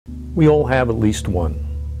We all have at least one.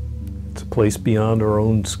 It's a place beyond our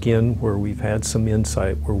own skin where we've had some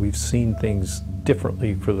insight, where we've seen things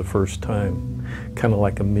differently for the first time, kind of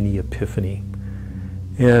like a mini epiphany.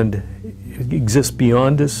 And it exists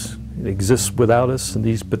beyond us, it exists without us,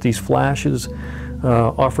 but these flashes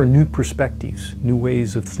offer new perspectives, new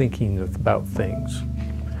ways of thinking about things.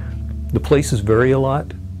 The places vary a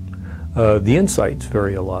lot, the insights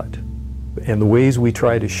vary a lot. And the ways we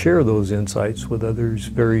try to share those insights with others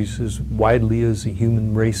varies as widely as the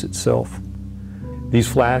human race itself. These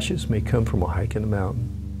flashes may come from a hike in the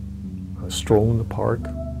mountain, a stroll in the park,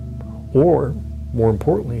 or, more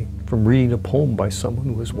importantly, from reading a poem by someone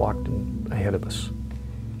who has walked ahead of us.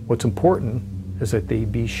 What's important is that they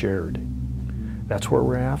be shared. That's what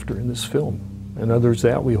we're after in this film, and others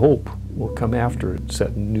that we hope will come after it,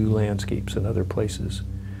 set in new landscapes and other places.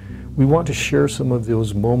 We want to share some of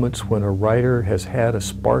those moments when a writer has had a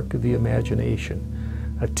spark of the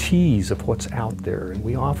imagination, a tease of what's out there, and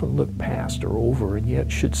we often look past or over and yet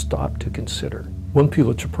should stop to consider. One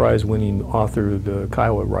Pulitzer Prize-winning author, the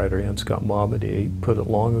Kiowa writer N. Scott Momaday, put it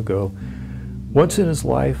long ago, "Once in his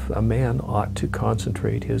life, a man ought to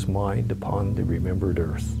concentrate his mind upon the remembered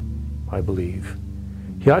earth," I believe.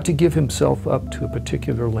 He ought to give himself up to a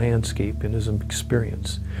particular landscape in his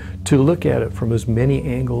experience, to look at it from as many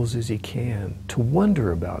angles as he can, to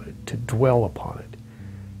wonder about it, to dwell upon it.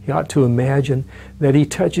 He ought to imagine that he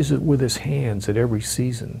touches it with his hands at every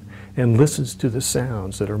season and listens to the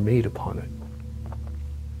sounds that are made upon it.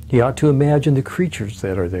 He ought to imagine the creatures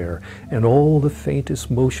that are there and all the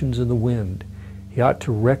faintest motions in the wind. He ought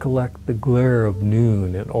to recollect the glare of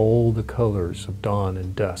noon and all the colors of dawn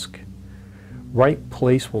and dusk. Right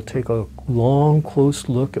Place will take a long, close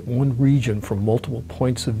look at one region from multiple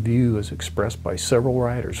points of view as expressed by several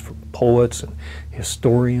writers, from poets and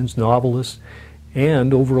historians, novelists,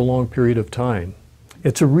 and over a long period of time.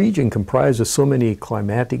 It's a region comprised of so many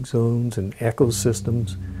climatic zones and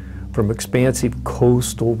ecosystems, from expansive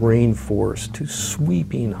coastal rainforests to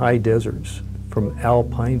sweeping high deserts, from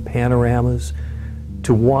alpine panoramas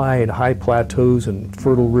to wide high plateaus and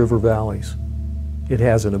fertile river valleys. It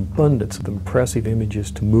has an abundance of impressive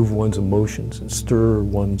images to move one's emotions and stir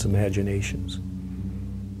one's imaginations.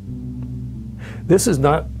 This is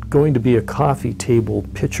not going to be a coffee table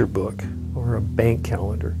picture book or a bank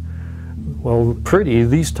calendar. Well, pretty,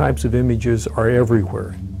 these types of images are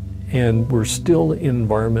everywhere, and we're still in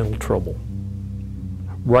environmental trouble.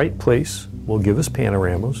 Right Place will give us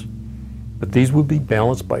panoramas, but these will be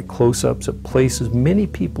balanced by close-ups of places many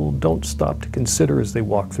people don't stop to consider as they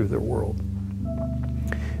walk through their world.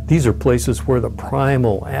 These are places where the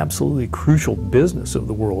primal, absolutely crucial business of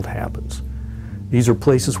the world happens. These are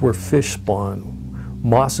places where fish spawn,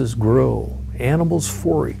 mosses grow, animals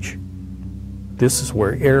forage. This is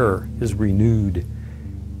where air is renewed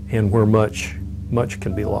and where much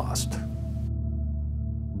can be lost.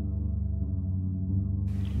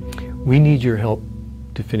 We need your help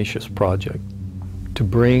to finish this project, to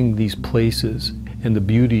bring these places and the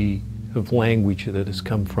beauty of language that has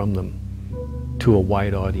come from them to a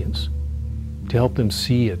wide audience, to help them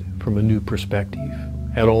see it from a new perspective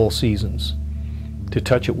at all seasons, to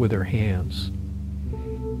touch it with their hands,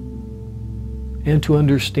 and to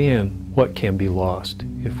understand what can be lost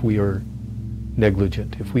if we are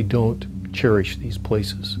negligent, if we don't cherish these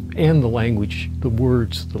places and the language, the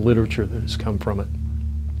words, the literature that has come from it.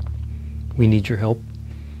 We need your help.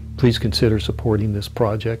 Please consider supporting this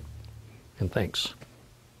project, and thanks.